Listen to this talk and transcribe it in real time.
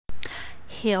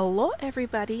Hello,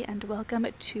 everybody, and welcome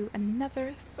to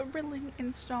another thrilling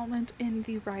installment in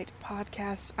the Right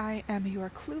podcast. I am your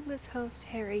clueless host,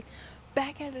 Harry,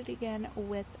 back at it again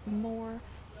with more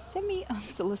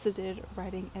semi-unsolicited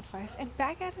writing advice, and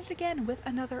back at it again with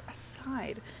another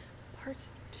aside, part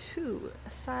 2,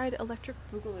 aside electric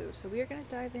boogaloo. So we are going to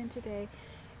dive in today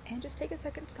and just take a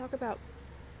second to talk about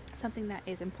something that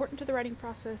is important to the writing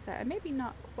process that I'm maybe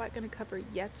not quite going to cover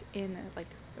yet in the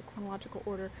chronological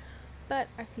order, but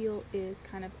I feel is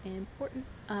kind of important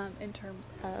in terms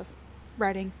of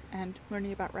writing and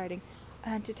learning about writing.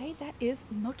 And today that is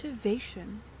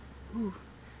motivation. Ooh,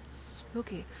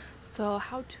 spooky. So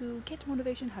how to get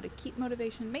motivation, how to keep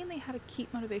motivation, mainly how to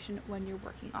keep motivation when you're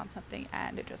working on something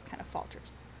and it just kind of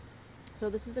falters. So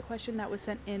this is a question that was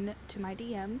sent in to my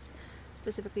DMs,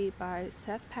 specifically by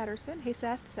Seth Patterson. Hey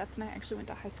Seth. Seth and I actually went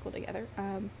to high school together.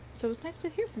 So it was nice to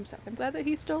hear from Seth. I'm glad that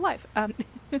he's still alive.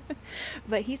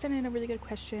 But he sent in a really good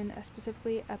question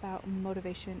specifically about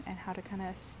motivation and how to kind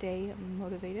of stay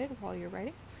motivated while you're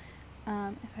writing.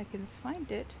 If I can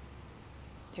find it.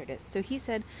 There it is. So he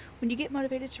said, when you get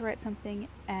motivated to write something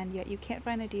and yet you can't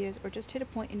find ideas or just hit a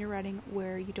point in your writing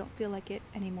where you don't feel like it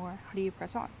anymore, how do you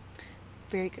press on?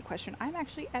 Very good question. I'm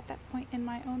actually at that point in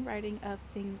my own writing of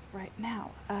things right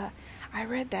now. I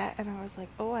read that and I was like,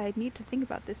 oh, I need to think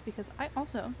about this because I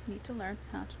also need to learn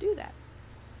how to do that.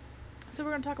 So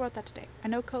we're going to talk about that today. I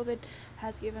know COVID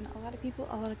has given a lot of people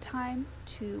a lot of time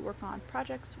to work on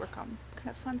projects, work on kind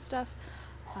of fun stuff.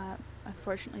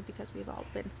 Unfortunately, because we've all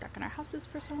been stuck in our houses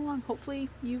for so long, hopefully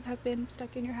you have been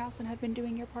stuck in your house and have been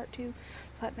doing your part to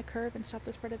flatten the curve and stop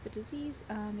the spread of the disease.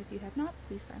 If you have not,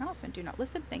 please sign off and do not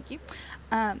listen. Thank you.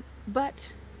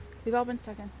 But we've all been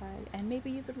stuck inside, and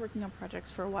maybe you've been working on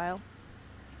projects for a while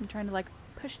and trying to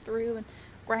push through and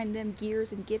grind them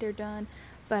gears and get her done.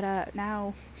 But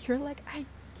now you're like, I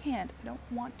can't. I don't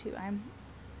want to. I'm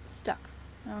stuck.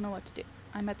 I don't know what to do.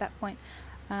 I'm at that point.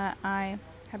 I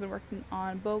have been working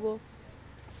on Bogle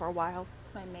for a while.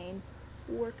 It's my main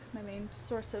work, my main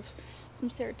source of some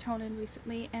serotonin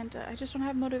recently, and I just don't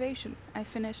have motivation. I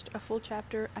finished a full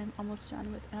chapter. I'm almost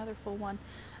done with another full one,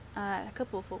 a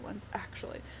couple of full ones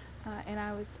actually, and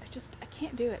I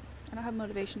can't do it. I don't have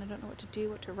motivation. I don't know what to do,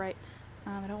 what to write.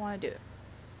 I don't want to do it.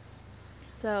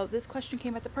 So this question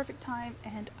came at the perfect time,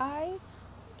 and I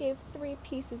gave 3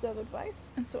 pieces of advice,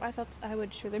 and so I thought I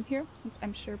would share them here, since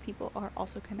I'm sure people are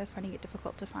also kind of finding it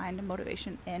difficult to find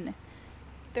motivation in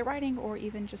their writing or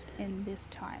even just in this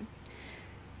time.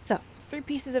 So 3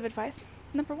 pieces of advice.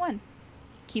 Number 1,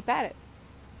 keep at it.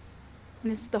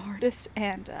 This is the hardest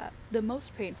and the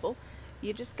most painful.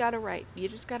 You just gotta write. You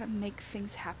just gotta make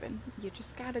things happen. You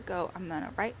just gotta go, I'm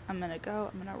gonna write, I'm gonna go,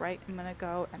 I'm gonna write, I'm gonna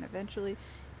go, and eventually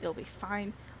it'll be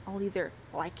fine. I'll either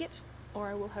like it or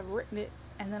I will have written it,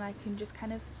 and then I can just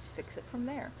kind of fix it from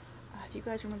there. If you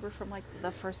guys remember from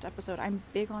the first episode, I'm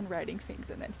big on writing things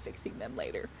and then fixing them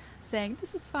later, saying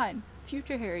this is fine,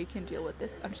 future Harry can deal with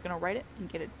this. I'm just gonna write it and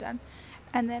get it done,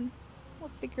 and then we'll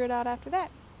figure it out after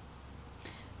that.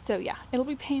 So yeah, it'll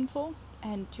be painful,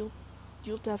 and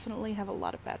you'll definitely have a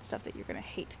lot of bad stuff that you're gonna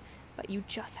hate, but you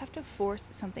just have to force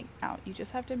something out. You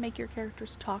just have to make your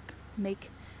characters talk,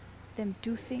 make them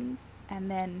do things, and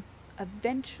then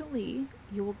eventually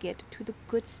you will get to the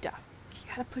good stuff. You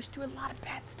gotta push through a lot of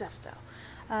bad stuff though.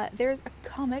 There's a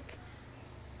comic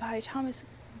by Thomas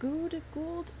Gould.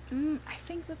 I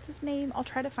think that's his name. I'll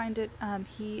try to find it.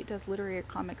 He does literary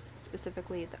comics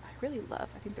specifically that I really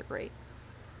love. I think they're great.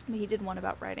 He did one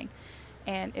about writing,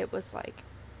 and it was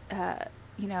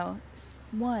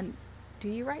 1, do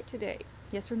you write today?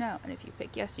 Yes or no? And if you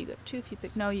pick yes, you go to 2. If you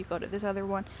pick no, you go to this other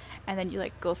one, and then you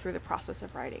go through the process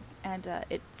of writing. And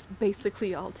it's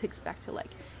basically all takes back to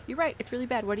you write, it's really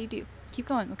bad, what do you do? Keep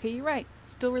going. Okay, you write,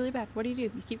 it's still really bad, what do you do?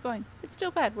 You keep going. It's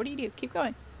still bad, what do you do? Keep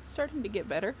going. It's starting to get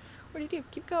better, what do you do?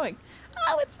 Keep going.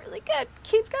 Oh, it's really good,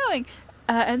 keep going.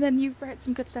 And then you write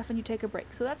some good stuff and you take a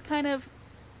break. So that's kind of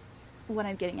what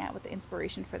I'm getting at, what the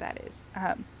inspiration for that is.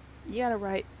 You gotta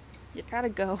write, you gotta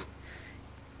go,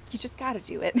 you just gotta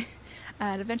do it.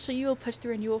 And eventually you will push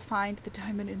through and you will find the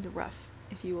diamond in the rough,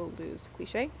 if you will lose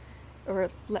cliche, or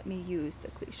let me use the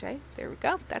cliche. There we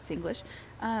go, that's English.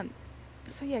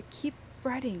 So yeah, keep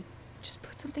writing. Just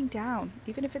put something down.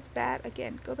 Even if it's bad,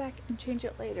 again, go back and change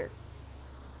it later.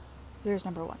 There's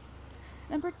number 1.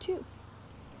 Number 2,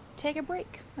 take a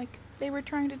break. Like they were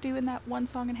trying to do in that one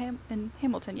song in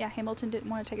Hamilton. Yeah, Hamilton didn't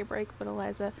want to take a break, but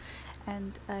Eliza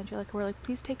and Angelica were like,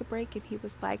 please take a break. And he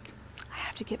was like, I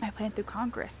have to get my plan through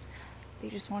Congress. They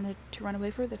just wanted to run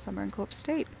away for the summer and go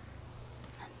upstate.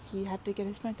 He had to get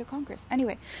his plan through Congress.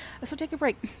 Anyway, so take a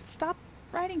break. Stop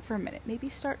writing for a minute. Maybe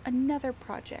start another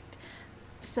project.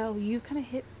 So you kind of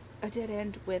hit a dead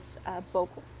end with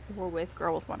Bogle or with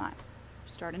Girl with One Eye.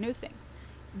 Start a new thing.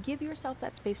 Give yourself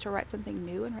that space to write something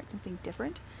new and write something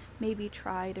different. Maybe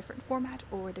try a different format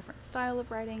or a different style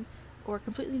of writing or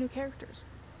completely new characters.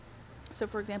 So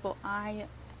for example, I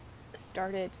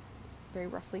started very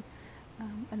roughly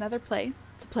another play.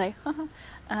 It's a play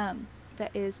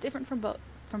that is different from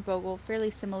Bogle,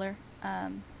 fairly similar,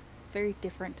 very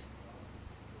different.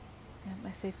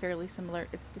 I say fairly similar.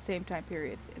 It's the same time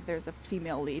period. There's a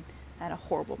female lead and a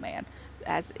horrible man,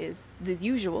 as is the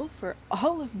usual for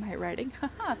all of my writing.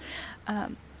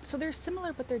 So they're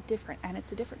similar, but they're different, and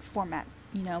it's a different format.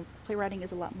 Playwriting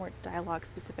is a lot more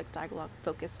dialogue-specific,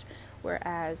 dialogue-focused,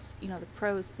 whereas, the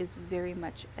prose is very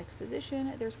much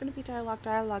exposition. There's going to be dialogue.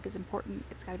 Dialogue is important.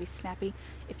 It's got to be snappy.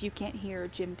 If you can't hear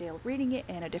Jim Dale reading it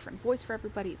in a different voice for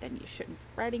everybody, then you shouldn't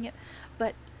be writing it.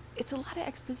 But it's a lot of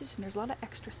exposition. There's a lot of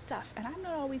extra stuff, and I'm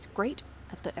not always great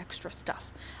at the extra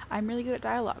stuff. I'm really good at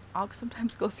dialogue. I'll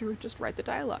sometimes go through and just write the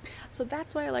dialogue. So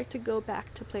that's why I like to go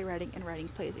back to playwriting and writing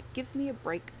plays. It gives me a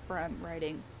break from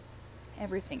writing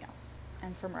everything else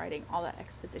and from writing all that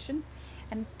exposition.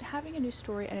 And having a new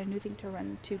story and a new thing to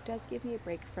run to does give me a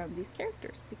break from these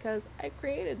characters because I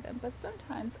created them. But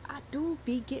sometimes I do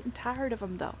be getting tired of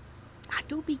them, though. I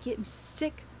do be getting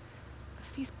sick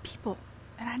of these people.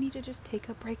 And I need to just take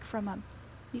a break from them.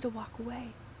 I need to walk away.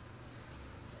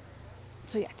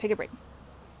 So yeah, take a break.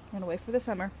 Run away for the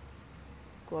summer.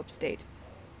 Go upstate.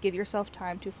 Give yourself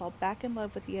time to fall back in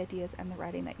love with the ideas and the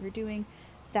writing that you're doing.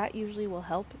 That usually will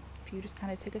help if you just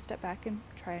kind of take a step back and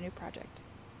try a new project.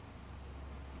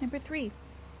 Number 3,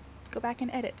 go back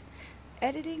and edit.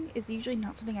 Editing is usually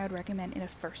not something I would recommend in a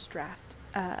first draft,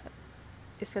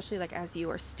 especially like as you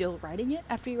are still writing it.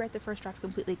 After you write the first draft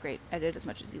completely, great, edit as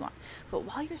much as you want. But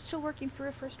while you're still working through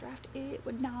a first draft, it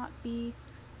would not be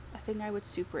a thing I would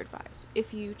super advise.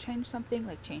 If you change something,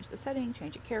 like change the setting,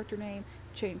 change a character name,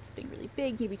 change something really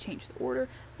big, maybe change the order,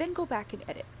 then go back and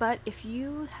edit. But if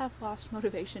you have lost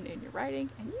motivation in your writing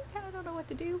and you kind of don't know what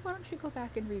to do, why don't you go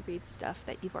back and reread stuff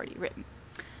that you've already written?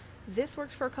 This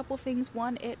works for a couple things.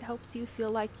 One, it helps you feel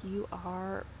like you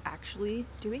are actually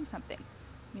doing something.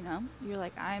 You're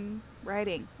like, I'm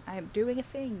writing, I am doing a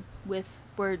thing with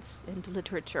words and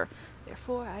literature,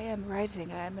 therefore I am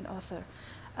writing, I am an author.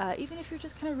 Even if you're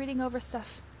just kind of reading over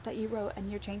stuff that you wrote and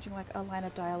you're changing like a line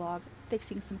of dialogue,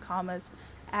 fixing some commas,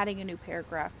 adding a new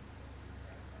paragraph,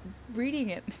 reading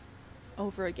it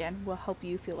over again will help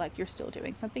you feel like you're still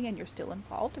doing something and you're still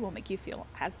involved. It won't make you feel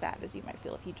as bad as you might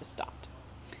feel if you just stopped.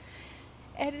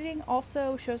 Editing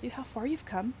also shows you how far you've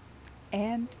come,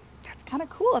 and that's kind of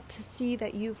cool to see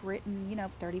that you've written,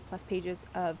 30 plus pages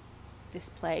of this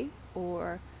play,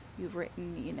 or you've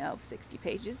written, 60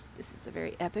 pages. This is a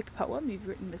very epic poem. You've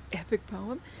written this epic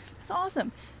poem. That's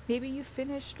awesome. Maybe you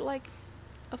finished like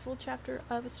a full chapter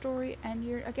of a story and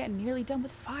you're, again, nearly done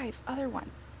with 5 other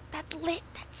ones. That's lit.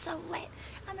 That's so lit.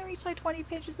 And they're each like 20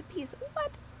 pages a piece.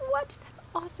 What? That's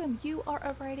awesome. You are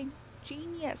a writing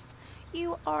genius.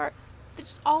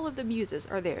 Just all of the muses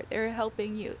are there. They're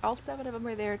helping you. All 7 of them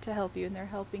are there to help you, and they're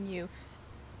helping you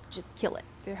just kill it.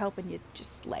 They're helping you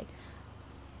just slay.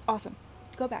 Awesome.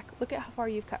 Go back. Look at how far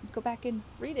you've come. Go back and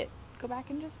read it. Go back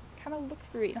and just kind of look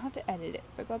through it. You don't have to edit it,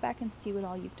 but go back and see what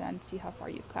all you've done. See how far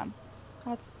you've come.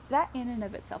 That in and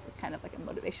of itself is kind of like a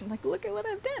motivation. Like, look at what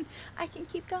I've done. I can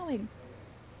keep going.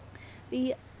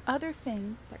 The other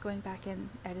thing that going back and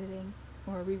editing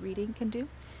or rereading can do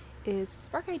is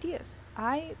spark ideas.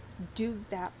 I do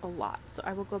that a lot. So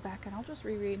I will go back and I'll just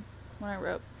reread what I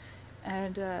wrote,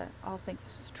 and I'll think,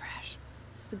 this is trash.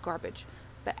 This is garbage.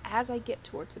 But as I get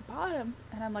towards the bottom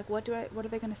and I'm like, what are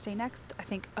they going to say next? I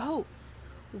think, oh,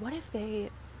 what if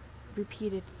they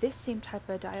repeated this same type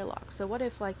of dialogue? So what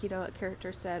if, like, a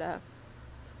character said, I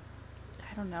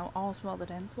don't know, all's well that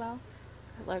ends well?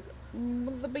 Like,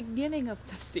 the beginning of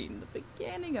the scene, the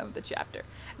beginning of the chapter.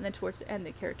 And then towards the end,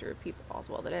 the character repeats all's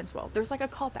well that ends well. There's like a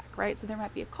callback, right? So there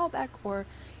might be a callback, or,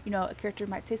 a character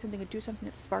might say something or do something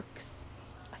that sparks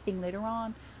a thing later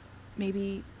on.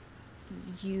 Maybe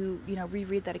you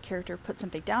reread that a character put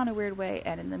something down a weird way,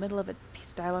 and in the middle of a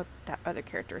piece of dialogue, that other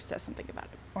character says something about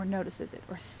it, or notices it,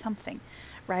 or something,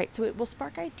 right? So it will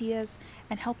spark ideas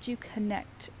and help you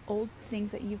connect old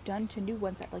things that you've done to new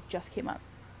ones that like just came up.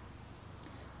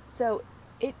 So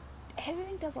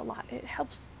editing does a lot. It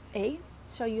helps, A,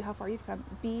 show you how far you've come.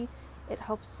 B, it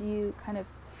helps you kind of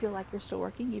feel like you're still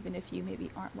working, even if you maybe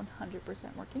aren't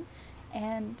 100% working.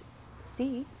 And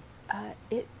C,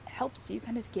 it helps you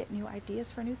kind of get new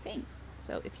ideas for new things.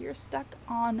 So if you're stuck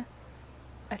on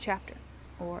a chapter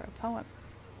or a poem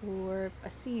or a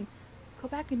scene, go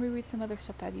back and reread some other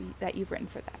stuff that you've written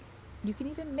for that. You can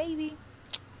even maybe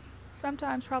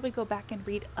sometimes probably go back and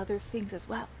read other things as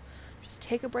well. Just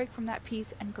take a break from that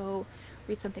piece and go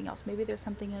read something else. Maybe there's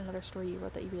something in another story you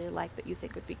wrote that you really like that you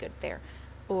think would be good there.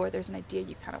 Or there's an idea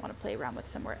you kind of want to play around with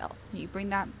somewhere else. You bring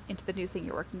that into the new thing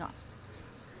you're working on.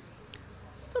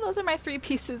 So those are my 3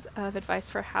 pieces of advice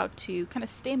for how to kind of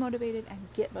stay motivated and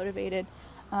get motivated.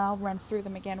 I'll run through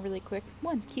them again really quick.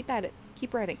 1, keep at it.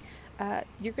 Keep writing.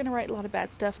 You're going to write a lot of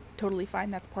bad stuff. Totally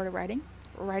fine. That's part of writing.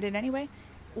 Write it anyway.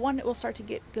 1, it will start to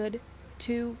get good.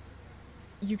 2,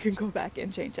 you can go back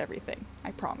and change everything.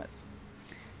 I promise.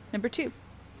 Number 2,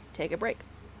 take a break.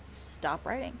 Stop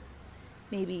writing.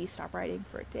 Maybe stop writing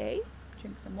for a day,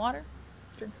 drink some water,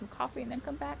 drink some coffee, and then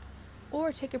come back.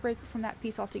 Or take a break from that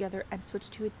piece altogether and switch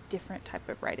to a different type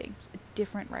of writing, a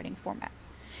different writing format.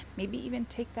 Maybe even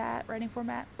take that writing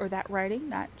format, or that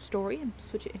story, and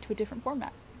switch it into a different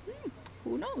format.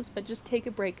 Who knows? But just take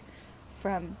a break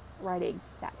from writing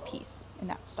that piece in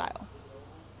that style.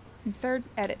 And 3rd,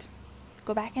 edit.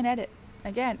 Go back and edit.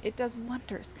 Again, it does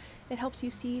wonders. It helps you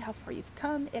see how far you've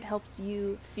come. It helps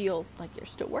you feel like you're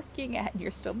still working and you're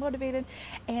still motivated.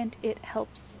 And it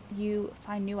helps you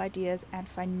find new ideas and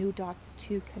find new dots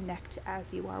to connect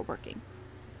as you are working.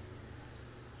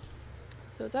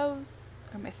 So those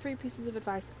are my 3 pieces of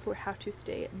advice for how to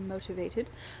stay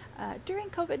motivated during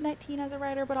COVID-19 as a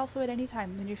writer, but also at any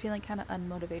time when you're feeling kind of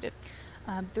unmotivated.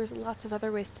 There's lots of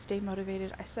other ways to stay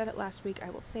motivated. I said it last week,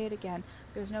 I will say it again.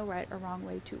 There's no right or wrong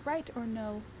way to write, or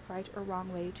no right or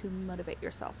wrong way to motivate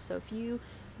yourself. So if you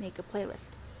make a playlist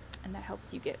and that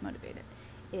helps you get motivated,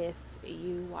 if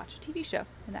you watch a TV show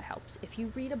and that helps, if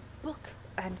you read a book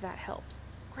and that helps,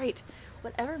 great.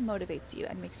 Whatever motivates you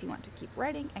and makes you want to keep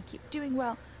writing and keep doing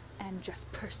well and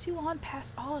just pursue on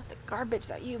past all of the garbage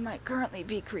that you might currently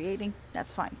be creating,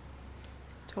 that's fine.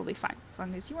 Totally fine. As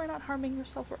long as you are not harming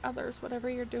yourself or others, whatever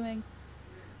you're doing,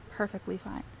 perfectly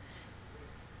fine.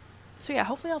 So yeah,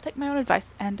 hopefully I'll take my own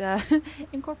advice and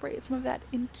incorporate some of that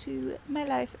into my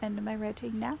life and my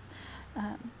writing now.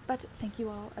 But thank you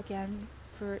all again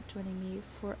for joining me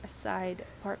for Aside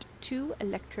Part 2,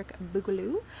 Electric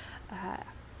Boogaloo.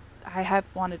 I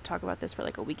have wanted to talk about this for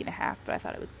like a week and a half, but I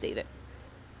thought I would save it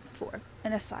for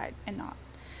an aside and not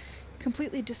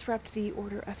completely disrupt the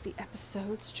order of the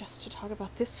episodes just to talk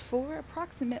about this for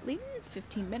approximately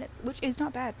 15 minutes, which is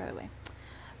not bad, by the way.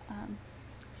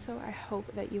 So I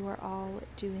hope that you are all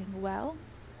doing well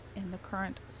in the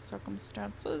current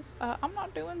circumstances. I'm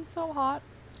not doing so hot.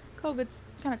 COVID's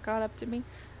kind of caught up to me.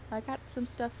 I got some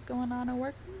stuff going on at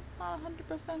work. It's not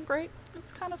 100% great.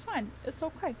 It's kind of fine. It's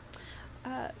okay.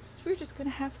 So we're just going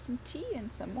to have some tea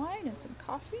and some wine and some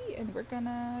coffee, and we're going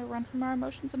to run from our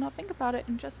emotions and not think about it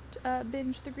and just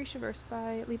binge the Grishaverse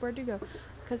by Lee Bardugo,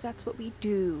 because that's what we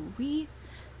do. We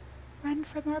run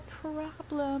from our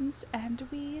problems and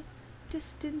we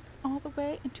distance all the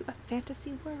way into a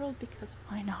fantasy world, because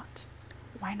why not?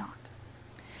 Why not?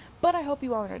 But I hope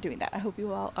you all are doing that. I hope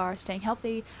you all are staying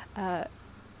healthy,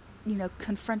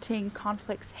 confronting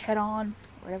conflicts head on,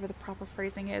 whatever the proper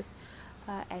phrasing is,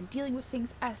 and dealing with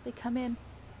things as they come in,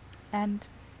 and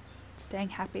staying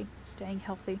happy, staying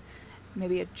healthy,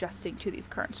 maybe adjusting to these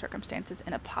current circumstances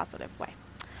in a positive way.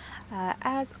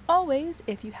 As always,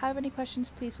 if you have any questions,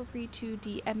 please feel free to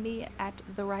DM me at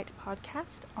The Right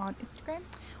Podcast on Instagram,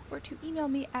 or to email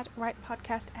me at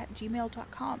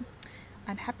rightpodcast@gmail.com.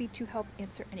 I'm happy to help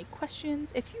answer any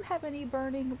questions. If you have any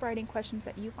burning writing questions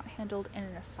that you want handled in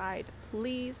an aside,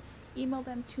 please email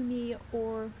them to me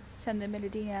or send them in a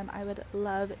DM. I would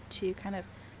love to kind of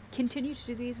continue to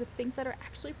do these with things that are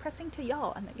actually pressing to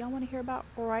y'all and that y'all want to hear about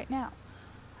right now.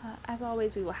 As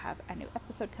always, we will have a new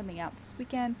episode coming out this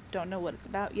weekend. Don't know what it's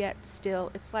about yet.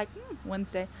 Still, it's like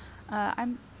Wednesday.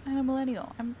 I'm a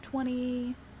millennial. I'm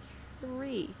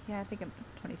 23. Yeah, I think I'm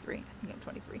 23. I'm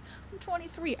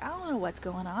 23. I don't know what's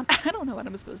going on. I don't know what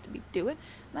I'm supposed to be doing.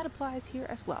 And that applies here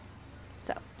as well.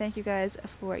 So, thank you guys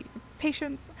for your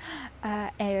patience.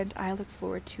 And I look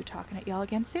forward to talking to y'all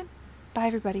again soon. Bye,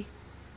 everybody.